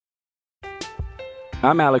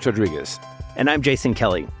I'm Alex Rodriguez. And I'm Jason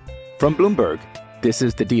Kelly. From Bloomberg, this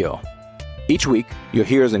is The Deal. Each week, you'll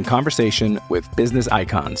hear us in conversation with business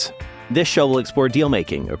icons. This show will explore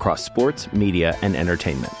deal-making across sports, media, and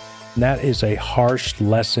entertainment. That is a harsh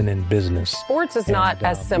lesson in business. Sports is not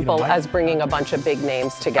as simple as bringing a bunch of big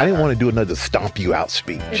names together. I didn't want to do another stomp you out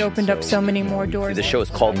speech. It opened up so many more doors. The show is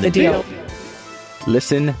called The Deal.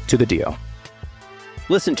 Listen to The Deal.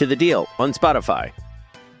 Listen to The Deal on Spotify.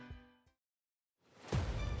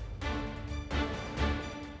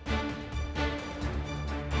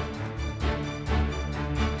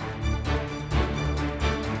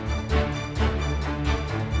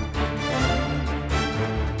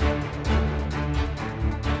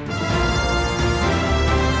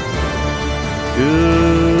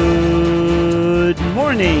 Good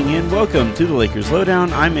morning and welcome to the Lakers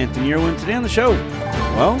Lowdown. I'm Anthony Irwin. Today on the show,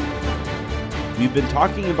 well, we've been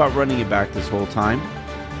talking about running it back this whole time,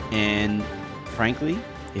 and frankly,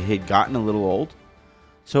 it had gotten a little old.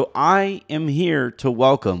 So I am here to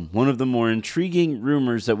welcome one of the more intriguing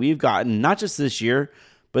rumors that we've gotten, not just this year,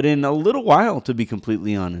 but in a little while, to be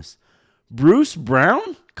completely honest. Bruce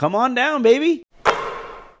Brown? Come on down, baby.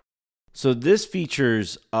 So this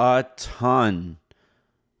features a ton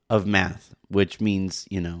of math, which means,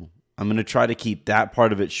 I'm going to try to keep that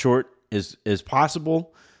part of it short as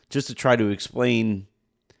possible, just to try to explain,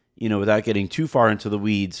 without getting too far into the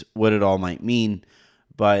weeds, what it all might mean.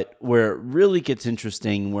 But where it really gets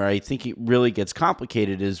interesting, where I think it really gets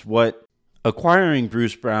complicated, is what acquiring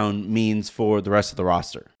Bruce Brown means for the rest of the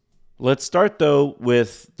roster. Let's start, though,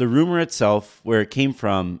 with the rumor itself, where it came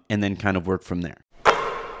from, and then kind of work from there.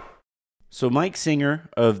 So Mike Singer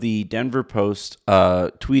of the Denver Post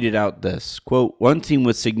tweeted out this, quote, "One team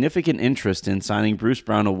with significant interest in signing Bruce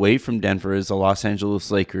Brown away from Denver is the Los Angeles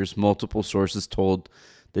Lakers," multiple sources told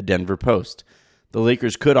the Denver Post. The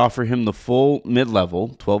Lakers could offer him the full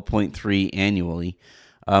mid-level, $12.3 annually.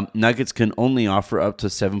 Nuggets can only offer up to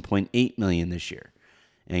 $7.8 million this year,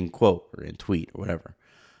 end quote, or in tweet, or whatever.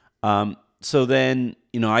 So then,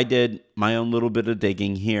 I did my own little bit of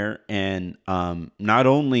digging here, and not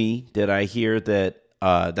only did I hear that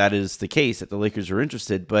that is the case, that the Lakers are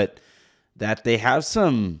interested, but that they have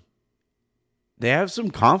some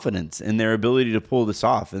confidence in their ability to pull this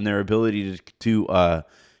off and their ability to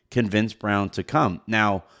convince Brown to come.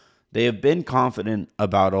 Now, they have been confident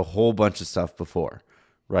about a whole bunch of stuff before,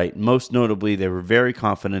 right? Most notably, they were very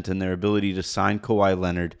confident in their ability to sign Kawhi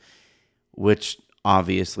Leonard, which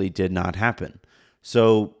obviously did not happen.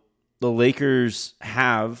 So the Lakers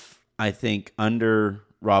have, I think, under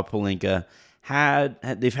Rob Pelinka,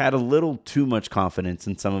 they've had a little too much confidence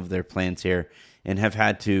in some of their plans here and have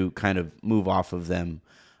had to kind of move off of them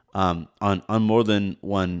on more than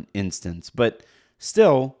one instance. But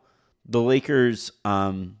still, the Lakers,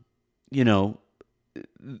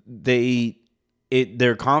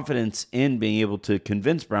 their confidence in being able to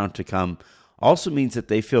convince Brown to come also means that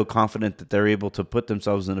they feel confident that they're able to put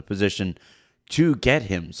themselves in a position to get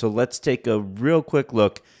him. So let's take a real quick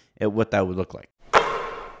look at what that would look like.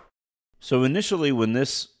 So initially, when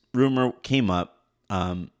this rumor came up,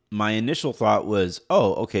 my initial thought was,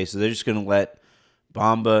 oh, okay, so they're just going to let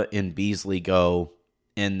Bamba and Beasley go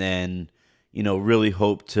and then, really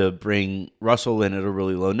hope to bring Russell in at a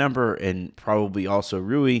really low number and probably also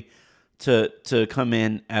Rui to come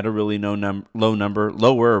in at a really low number,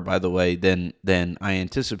 lower, by the way, than I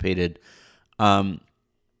anticipated.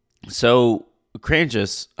 So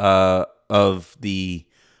Kranjus of the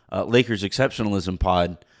Lakers Exceptionalism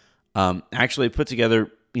Pod actually put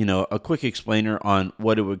together, a quick explainer on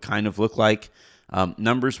what it would kind of look like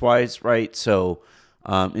numbers-wise, right? So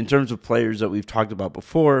in terms of players that we've talked about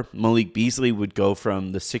before, Malik Beasley would go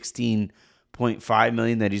from the $16.5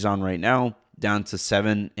 million that he's on right now down to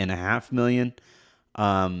 $7.5 million.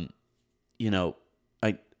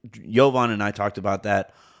 Jovan and I talked about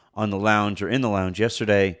that in the lounge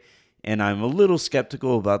yesterday, and I'm a little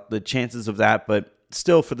skeptical about the chances of that, but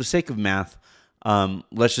still, for the sake of math,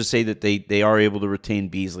 let's just say that they are able to retain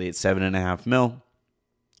Beasley at $7.5 million.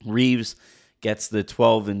 Reeves gets the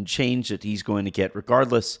 12 and change that he's going to get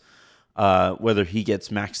regardless, whether he gets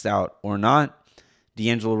maxed out or not.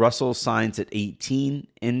 D'Angelo Russell signs at 18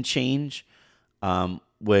 and change,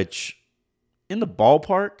 which in the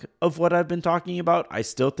ballpark of what I've been talking about. I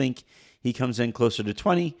still think he comes in closer to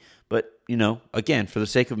 20, but again, for the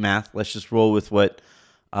sake of math, let's just roll with what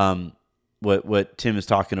Tim is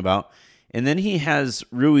talking about. And then he has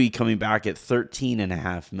Rui coming back at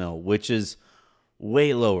 $13.5 million, which is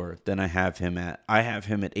way lower than I have him at. I have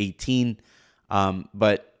him at 18.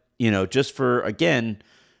 But just for, again,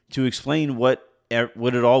 to explain what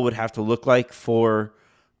it all would have to look like for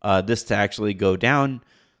this to actually go down,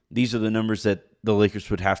 these are the numbers that the Lakers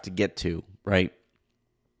would have to get to, right?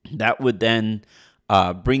 That would then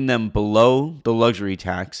bring them below the luxury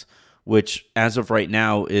tax, which as of right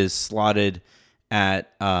now is slotted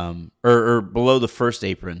at or below the first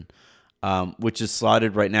apron, which is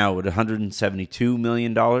slotted right now at $172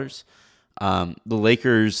 million. The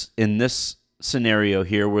Lakers in this scenario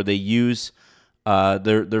here, where they use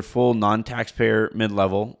their full non-taxpayer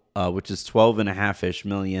mid-level, which is $12.5-ish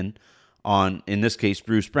million on, in this case,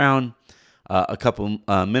 Bruce Brown, a couple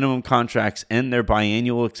minimum contracts, and their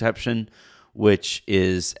biannual exception, which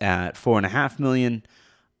is at $4.5 million.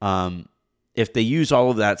 If they use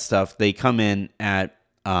all of that stuff, they come in at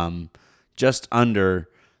just under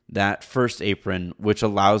that first apron, which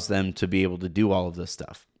allows them to be able to do all of this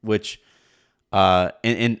stuff. Which,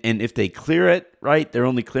 and if they clear it right, they're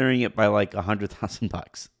only clearing it by like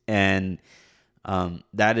 $100,000, and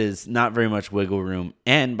that is not very much wiggle room.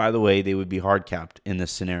 And by the way, they would be hard capped in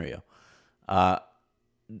this scenario.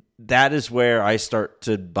 That is where I start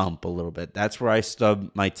to bump a little bit. That's where I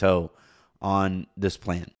stub my toe on this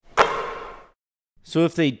plan. So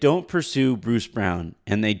if they don't pursue Bruce Brown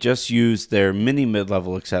and they just use their mini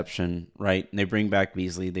mid-level exception, right, and they bring back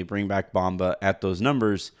Beasley, they bring back Bamba at those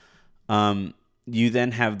numbers, you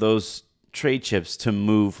then have those trade chips to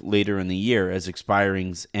move later in the year as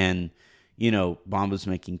expirings, and, you know, Bamba's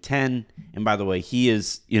making 10. And by the way, he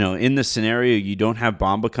is, you know, in this scenario, you don't have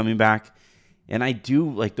Bamba coming back. And I do,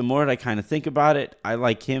 like, the more that I kind of think about it, I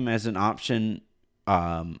like him as an option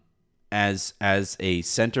as a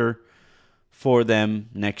center for them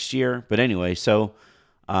next year. But anyway, so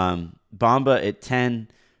Bamba at 10,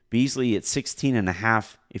 Beasley at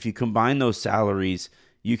 16.5. If you combine those salaries,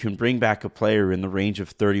 you can bring back a player in the range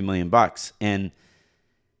of $30 million. And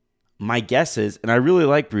my guess is, and I really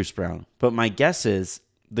like Bruce Brown, but my guess is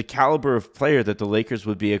the caliber of player that the Lakers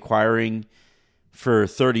would be acquiring for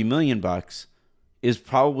 $30 million is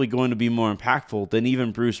probably going to be more impactful than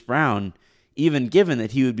even Bruce Brown, even given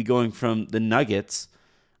that he would be going from the Nuggets,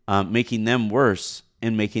 making them worse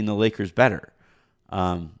and making the Lakers better.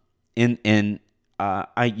 I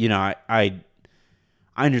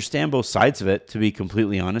understand both sides of it, to be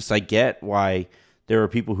completely honest. I get why there are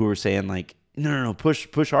people who are saying, like, no,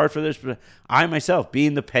 push hard for this. But I myself,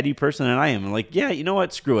 being the petty person that I am, I'm like, yeah, you know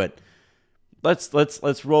what? Screw it.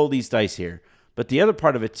 Let's roll these dice here. But the other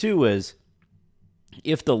part of it too is,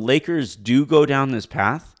 if the Lakers do go down this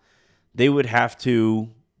path, they would have to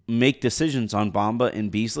make decisions on Bamba and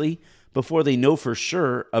Beasley before they know for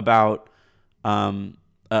sure about they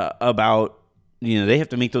have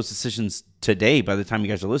to make those decisions today. By the time you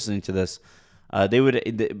guys are listening to this,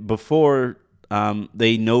 before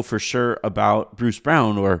they know for sure about Bruce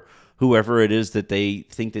Brown or whoever it is that they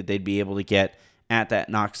think that they'd be able to get at that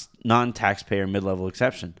non-taxpayer mid-level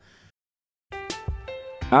exception.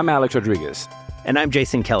 I'm Alex Rodriguez. And I'm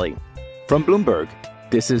Jason Kelly. From Bloomberg,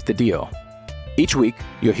 this is The Deal. Each week,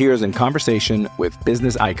 you'll hear us in conversation with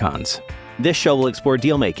business icons. This show will explore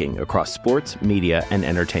deal-making across sports, media, and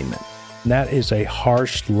entertainment. That is a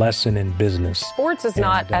harsh lesson in business. Sports is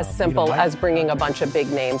not as simple as bringing a bunch of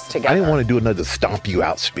big names together. I didn't want to do another stomp you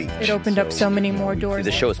out speech. It opened up so many more doors.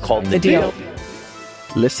 The show is called The Deal.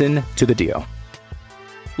 Listen to The Deal.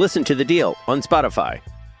 Listen to The Deal on Spotify.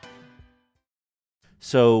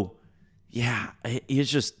 So, yeah,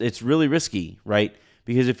 it's really risky, right?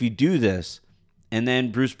 Because if you do this, and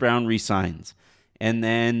then Bruce Brown resigns, and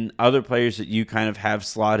then other players that you kind of have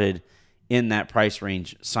slotted in that price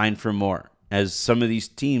range sign for more, as some of these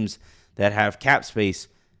teams that have cap space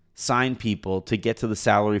sign people to get to the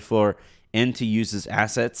salary floor and to use as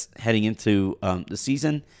assets heading into the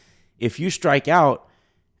season. If you strike out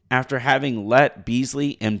after having let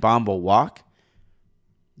Beasley and Bamba walk,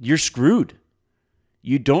 you're screwed.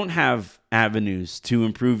 You don't have avenues to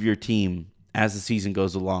improve your team as the season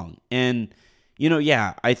goes along. And,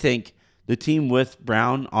 I think the team with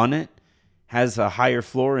Brown on it has a higher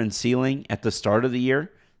floor and ceiling at the start of the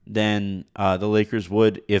year than the Lakers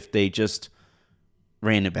would if they just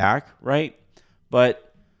ran it back, right?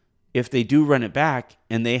 But if they do run it back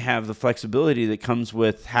and they have the flexibility that comes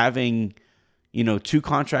with having, two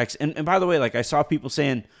contracts. And by the way, like, I saw people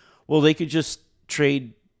saying, well, they could just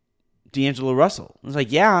trade D'Angelo Russell. I was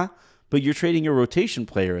like, yeah, but you're trading a rotation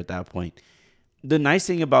player at that point. The nice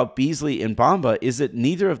thing about Beasley and Bamba is that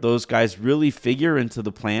neither of those guys really figure into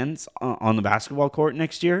the plans on the basketball court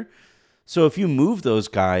next year. So if you move those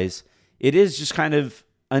guys, it is just kind of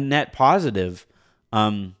a net positive.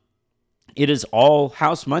 It is all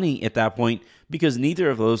house money at that point because neither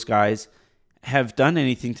of those guys have done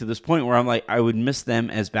anything to this point where I'm like, I would miss them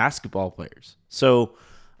as basketball players. So,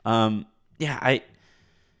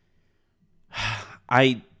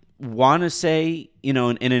 I want to say,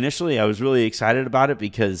 and initially I was really excited about it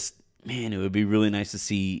because, man, it would be really nice to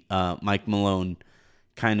see Mike Malone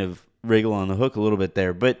kind of wriggle on the hook a little bit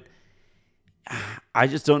there. But I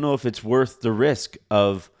just don't know if it's worth the risk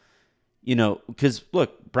of, because,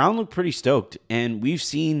 look, Brown looked pretty stoked, and we've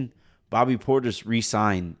seen Bobby Portis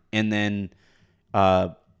re-sign and then,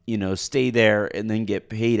 stay there and then get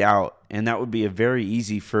paid out. And that would be a very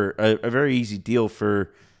easy deal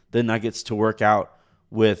for the Nuggets to work out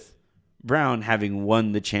with Brown having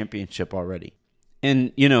won the championship already.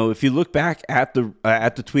 And, if you look back at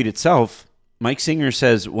the tweet itself, Mike Singer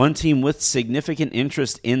says, one team with significant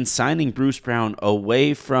interest in signing Bruce Brown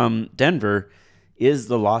away from Denver is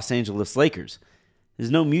the Los Angeles Lakers.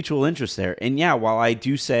 There's no mutual interest there. And yeah, while I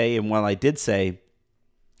did say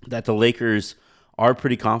that the Lakers are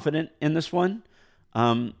pretty confident in this one,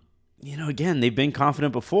 again, they've been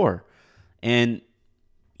confident before. And,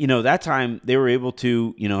 that time they were able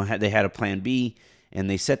to, they had a plan B, and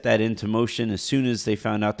they set that into motion as soon as they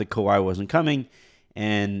found out that Kawhi wasn't coming,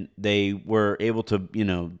 and they were able to,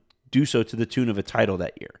 do so to the tune of a title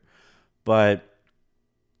that year. But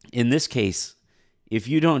in this case, if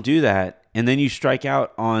you don't do that, and then you strike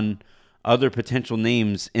out on other potential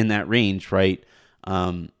names in that range, right?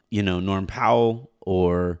 Norm Powell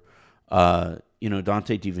or, Dante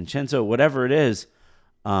DiVincenzo, whatever it is,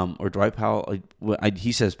 or Dwight Powell.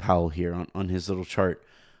 He says Powell here on his little chart.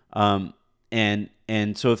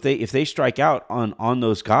 And so if they strike out on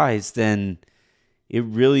those guys, then it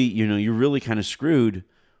really, you're really kind of screwed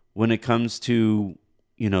when it comes to,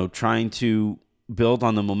 trying to build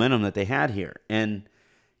on the momentum that they had here. And,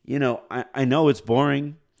 I know it's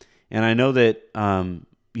boring, and I know that,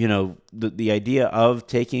 the idea of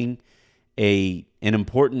taking an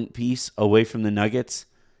important piece away from the Nuggets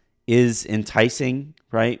is enticing,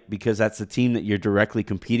 right? Because that's the team that you're directly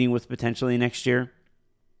competing with potentially next year.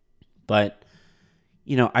 But,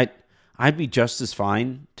 I'd be just as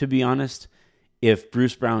fine, to be honest, if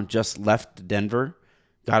Bruce Brown just left Denver,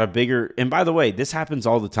 got a bigger, and by the way, this happens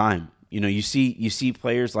all the time. You see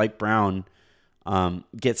players like Brown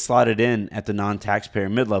get slotted in at the non-taxpayer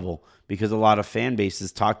mid-level because a lot of fan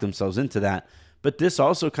bases talk themselves into that. But this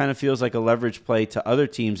also kind of feels like a leverage play to other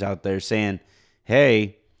teams out there saying,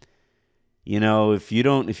 hey, if you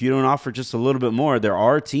don't offer just a little bit more, there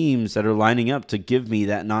are teams that are lining up to give me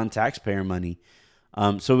that non-taxpayer money.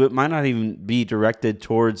 So it might not even be directed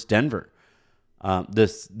towards Denver,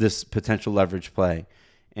 this potential leverage play.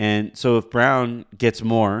 And so if Brown gets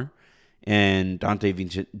more and Dante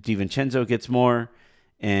DiVincenzo gets more,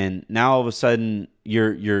 and now all of a sudden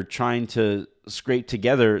you're trying to scrape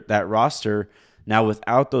together that roster now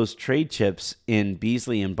without those trade chips in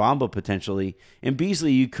Beasley and Bamba potentially. And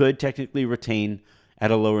Beasley you could technically retain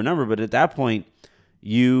at a lower number, but at that point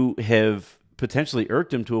you have potentially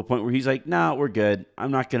irked him to a point where he's like, nah, we're good.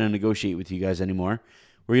 I'm not going to negotiate with you guys anymore.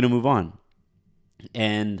 We're going to move on.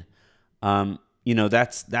 And,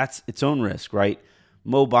 that's its own risk, right?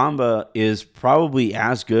 Mo Bamba is probably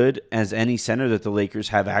as good as any center that the Lakers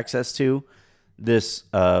have access to this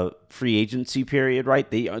free agency period, right?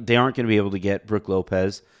 They aren't going to be able to get Brook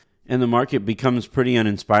Lopez, and the market becomes pretty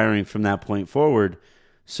uninspiring from that point forward.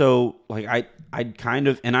 So, I'd kind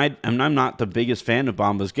of, and I'm not the biggest fan of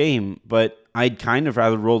Bamba's game, but I'd kind of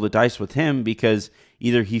rather roll the dice with him because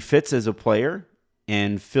either he fits as a player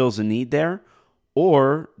and fills a need there,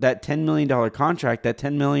 or that $10 million contract, that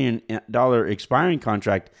 $10 million expiring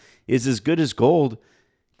contract is as good as gold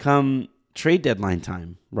come trade deadline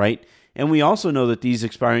time, right? And we also know that these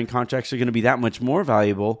expiring contracts are going to be that much more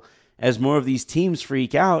valuable as more of these teams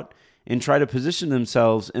freak out and try to position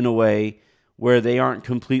themselves in a way where they aren't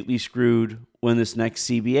completely screwed when this next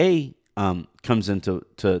CBA comes into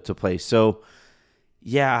place. So,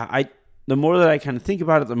 yeah, the more that I kind of think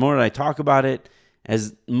about it, the more that I talk about it,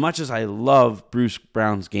 as much as I love Bruce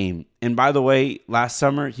Brown's game. And by the way, last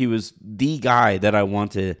summer, he was the guy that I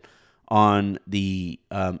wanted on the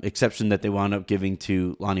exception that they wound up giving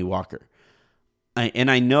to Lonnie Walker.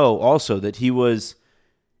 And I know also that he was,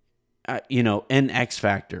 an X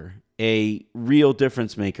factor, a real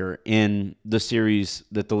difference maker in the series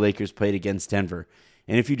that the Lakers played against Denver.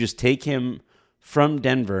 And if you just take him from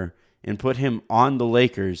Denver and put him on the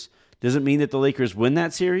Lakers, does it mean that the Lakers win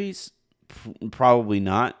that series? Probably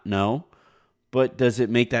not, no. But does it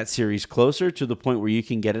make that series closer to the point where you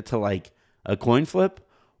can get it to like a coin flip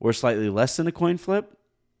or slightly less than a coin flip?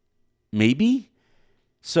 Maybe.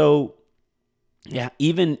 So, yeah,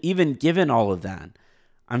 even given all of that,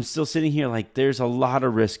 I'm still sitting here like there's a lot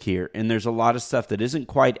of risk here and there's a lot of stuff that isn't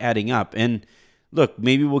quite adding up. And look,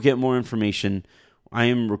 maybe we'll get more information. I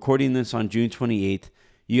am recording this on June 28th.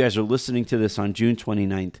 you guys are listening to this on June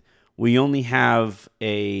 29th. We only have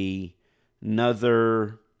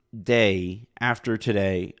another day after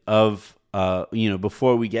today of,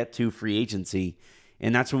 before we get to free agency.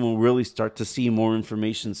 And that's when we'll really start to see more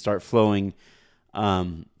information start flowing,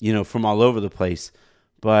 from all over the place.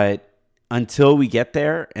 But until we get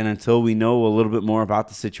there and until we know a little bit more about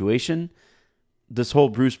the situation, this whole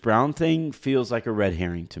Bruce Brown thing feels like a red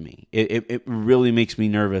herring to me. It really makes me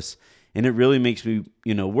nervous, and it really makes me,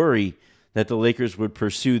 worry that the Lakers would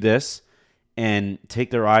pursue this and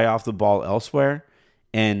take their eye off the ball elsewhere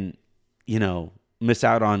and, miss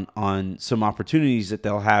out on some opportunities that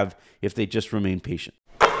they'll have if they just remain patient.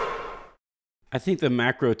 I think the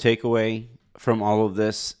macro takeaway from all of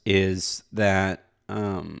this is that,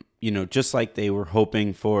 just like they were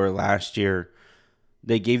hoping for last year,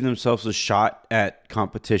 they gave themselves a shot at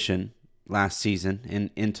competition last season and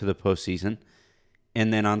into the postseason.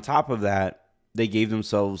 And then on top of that, they gave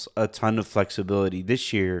themselves a ton of flexibility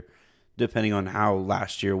this year, depending on how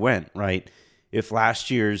last year went, right? If last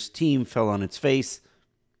year's team fell on its face,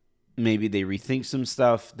 maybe they rethink some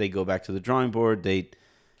stuff. They go back to the drawing board. They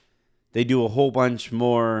do a whole bunch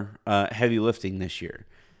more heavy lifting this year.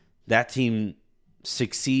 That team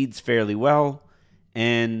succeeds fairly well,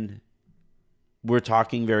 and we're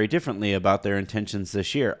talking very differently about their intentions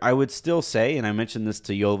this year. I would still say, and I mentioned this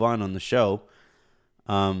to Jovan on the show,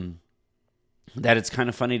 that it's kind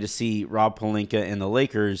of funny to see Rob Pelinka and the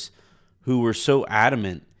Lakers, who were so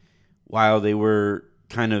adamant while they were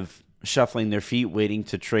kind of shuffling their feet waiting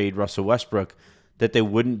to trade Russell Westbrook, that they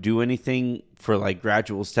wouldn't do anything for like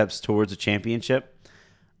gradual steps towards a championship.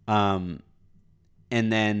 And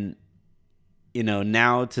then,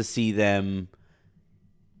 now to see them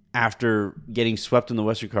after getting swept in the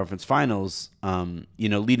Western Conference Finals,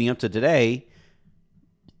 leading up to today,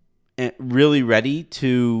 really ready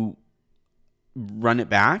to run it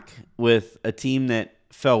back with a team that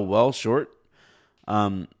fell well short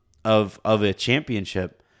of a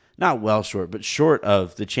championship. Not well short, but short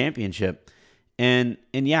of the championship. And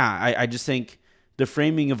I just think the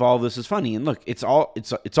framing of all of this is funny. And look, it's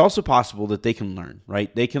also possible that they can learn,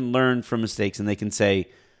 right? They can learn from mistakes, and they can say,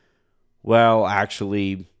 well,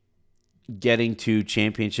 actually, getting to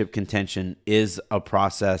championship contention is a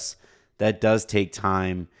process that does take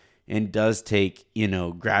time and does take,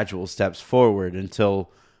 gradual steps forward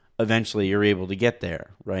until eventually you're able to get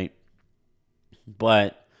there, right?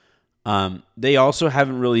 But they also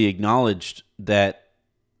haven't really acknowledged that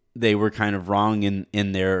they were kind of wrong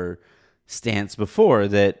in their stance before,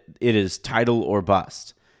 that it is title or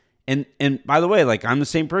bust. And by the way, like, I'm the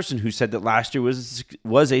same person who said that last year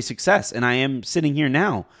was a success, and I am sitting here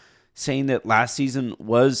now saying that last season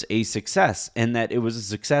was a success and that it was a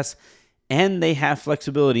success, and they have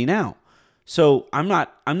flexibility now. So I'm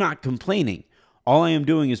not complaining. All I am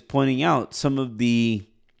doing is pointing out some of the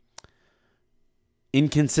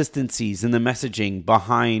inconsistencies in the messaging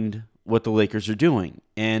behind what the Lakers are doing.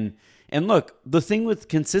 And look, the thing with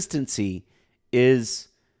consistency is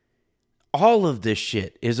all of this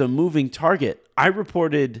shit is a moving target. I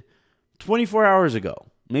reported 24 hours ago,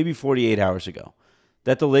 maybe 48 hours ago,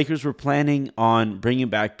 that the Lakers were planning on bringing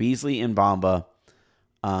back Beasley and Bamba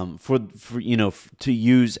to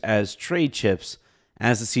use as trade chips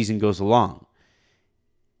as the season goes along.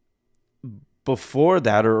 Before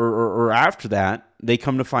that or after that, they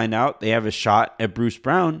come to find out they have a shot at Bruce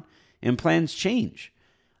Brown, and plans change.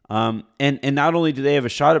 And not only do they have a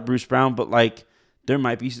shot at Bruce Brown, but like there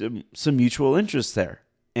might be some mutual interest there.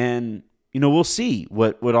 And, we'll see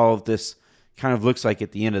what all of this kind of looks like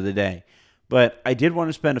at the end of the day. But I did want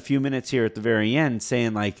to spend a few minutes here at the very end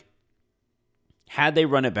saying, like, had they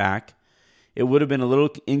run it back, it would have been a little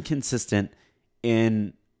inconsistent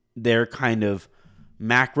in their kind of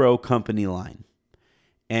macro company line.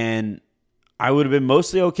 And I would have been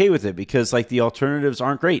mostly okay with it because, like, the alternatives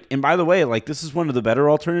aren't great. And by the way, like, this is one of the better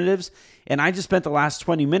alternatives. And I just spent the last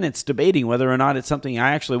 20 minutes debating whether or not it's something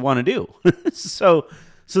I actually want to do. So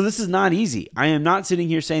this is not easy. I am not sitting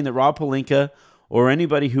here saying that Rob Pelinka or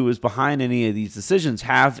anybody who is behind any of these decisions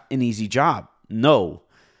have an easy job. No.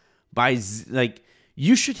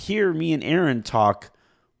 You should hear me and Aaron talk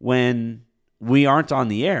when we aren't on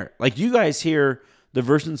the air. Like, you guys hear the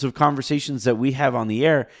versions of conversations that we have on the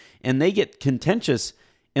air, and they get contentious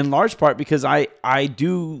in large part because I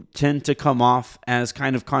do tend to come off as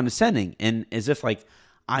kind of condescending and as if, like,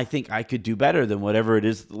 I think I could do better than whatever it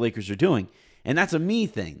is the Lakers are doing. And that's a me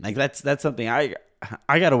thing. Like, that's something I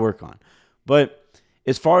got to work on. But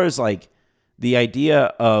as far as, like, the idea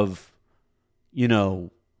of,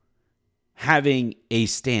 having a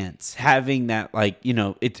stance, having that, like,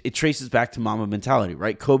 it traces back to Mamba mentality,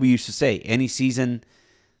 right? Kobe used to say, any season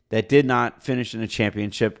that did not finish in a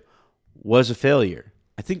championship was a failure.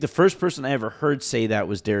 I think the first person I ever heard say that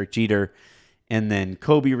was Derek Jeter, and then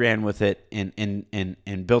Kobe ran with it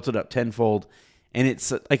and built it up tenfold. And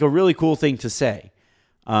it's like a really cool thing to say.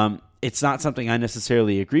 It's not something I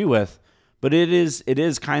necessarily agree with, but it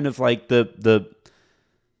is kind of like the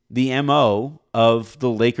MO of the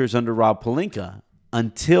Lakers under Rob Pelinka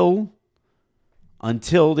until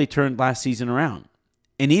they turned last season around.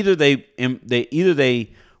 And either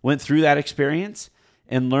they went through that experience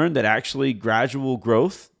and learned that actually gradual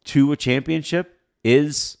growth to a championship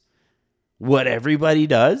is what everybody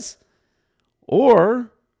does,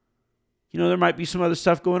 or there might be some other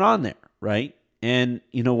stuff going on there, right? And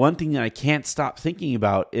one thing that I can't stop thinking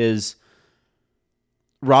about is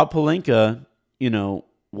Rob Pelinka,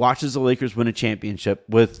 watches the Lakers win a championship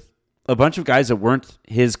with a bunch of guys that weren't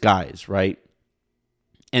his guys, right?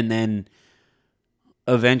 And then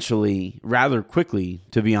eventually, rather quickly,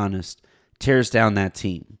 to be honest, tears down that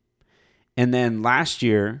team. And then last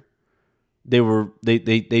year,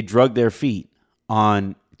 they drug their feet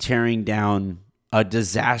on tearing down a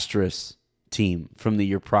disastrous team from the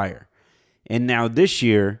year prior. And now this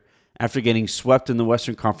year, after getting swept in the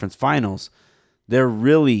Western Conference Finals,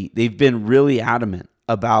 they've been really adamant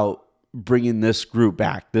about bringing this group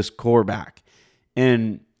back, this core back.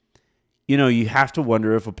 And, you have to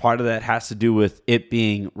wonder if a part of that has to do with it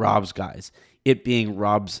being Rob's guys, it being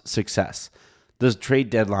Rob's success. The trade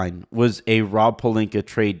deadline was a Rob Pelinka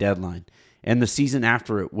trade deadline, and the season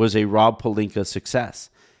after it was a Rob Pelinka success.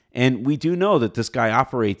 And we do know that this guy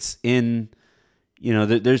operates in,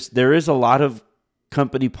 there is a lot of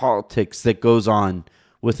company politics that goes on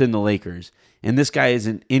within the Lakers. And this guy is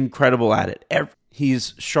incredible at it.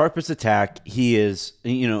 He's sharp as a tack. He is,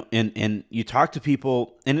 and you talk to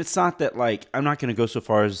people, and it's not that, like, I'm not going to go so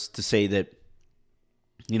far as to say that,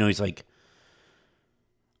 he's like,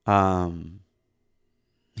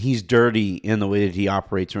 he's dirty in the way that he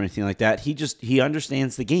operates or anything like that. He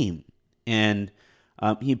understands the game, and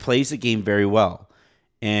he plays the game very well.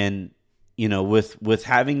 And, with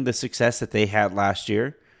having the success that they had last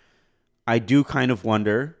year, I do kind of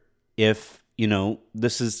wonder if,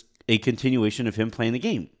 this is a continuation of him playing the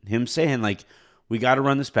game. Him saying, like, we got to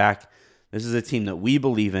run this back. This is a team that we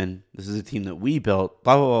believe in. This is a team that we built,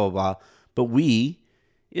 blah, blah, blah, blah. But we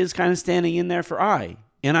is kind of standing in there for I.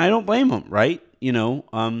 And I don't blame him, right?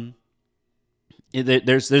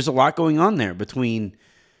 There's a lot going on there between,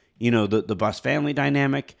 the Buss family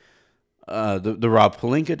dynamic, the Rob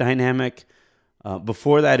Pelinka dynamic.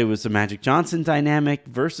 Before that, it was the Magic Johnson dynamic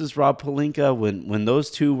versus Rob Pelinka. When those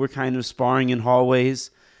two were kind of sparring in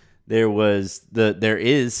hallways, there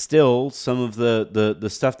is still some of the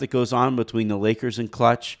stuff that goes on between the Lakers and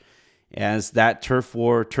Clutch as that turf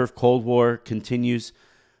Cold War continues.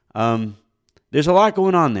 There's a lot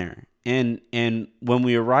going on there. And when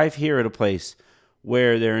we arrive here at a place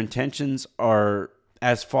where their intentions are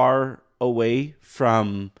as far away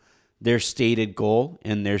from their stated goal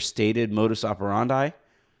and their stated modus operandi,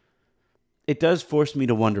 it does force me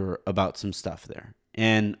to wonder about some stuff there.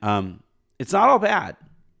 And it's not all bad.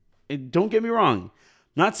 Don't get me wrong. I'm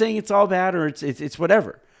not saying it's all bad or it's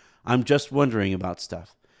whatever. I'm just wondering about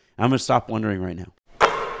stuff. I'm going to stop wondering right now.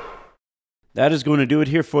 That is going to do it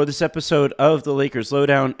here for this episode of the Lakers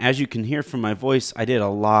Lowdown. As you can hear from my voice, I did a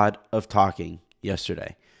lot of talking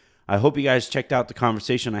yesterday. I hope you guys checked out the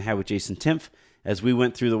conversation I had with Jason Timpf as we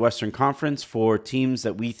went through the Western Conference for teams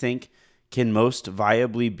that we think can most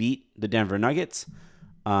viably beat the Denver Nuggets,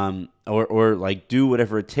 or like do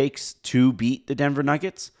whatever it takes to beat the Denver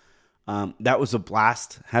Nuggets. That was a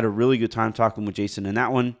blast. Had a really good time talking with Jason in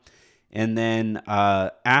that one. And then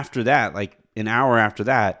after that, like an hour after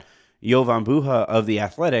that, Jovan Buha of The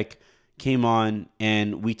Athletic came on,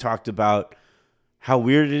 and we talked about how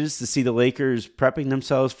weird it is to see the Lakers prepping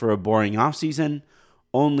themselves for a boring offseason,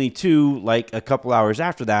 only to, like a couple hours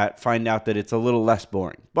after that, find out that it's a little less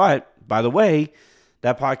boring. But, by the way,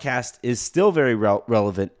 that podcast is still very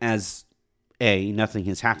relevant as, A, nothing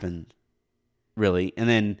has happened, really, and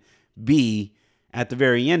then, B, at the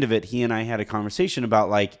very end of it, he and I had a conversation about,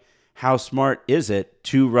 like, how smart is it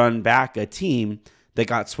to run back a team that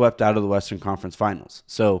got swept out of the Western Conference Finals.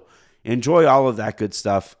 So enjoy all of that good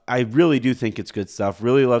stuff. I really do think it's good stuff.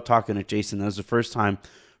 Really love talking to Jason. That was the first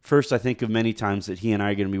I think of many times that he and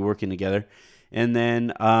I are going to be working together. And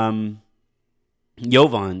then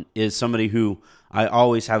Jovan is somebody who I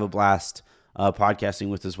always have a blast podcasting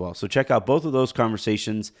with as well. So check out both of those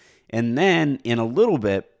conversations. And then in a little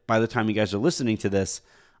bit, by the time you guys are listening to this,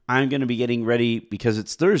 I'm going to be getting ready, because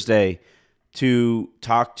it's Thursday, to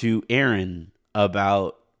talk to Aaron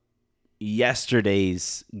about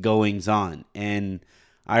yesterday's goings on. And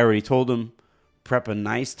I already told him, prep a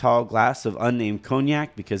nice tall glass of unnamed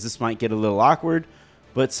cognac because this might get a little awkward,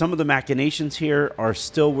 but some of the machinations here are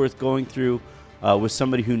still worth going through with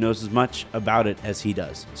somebody who knows as much about it as he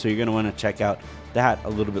does. So you're going to want to check out that a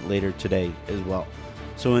little bit later today as well.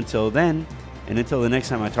 So until then, and until the next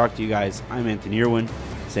time I talk to you guys, I'm Anthony Irwin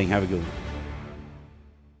saying have a good one.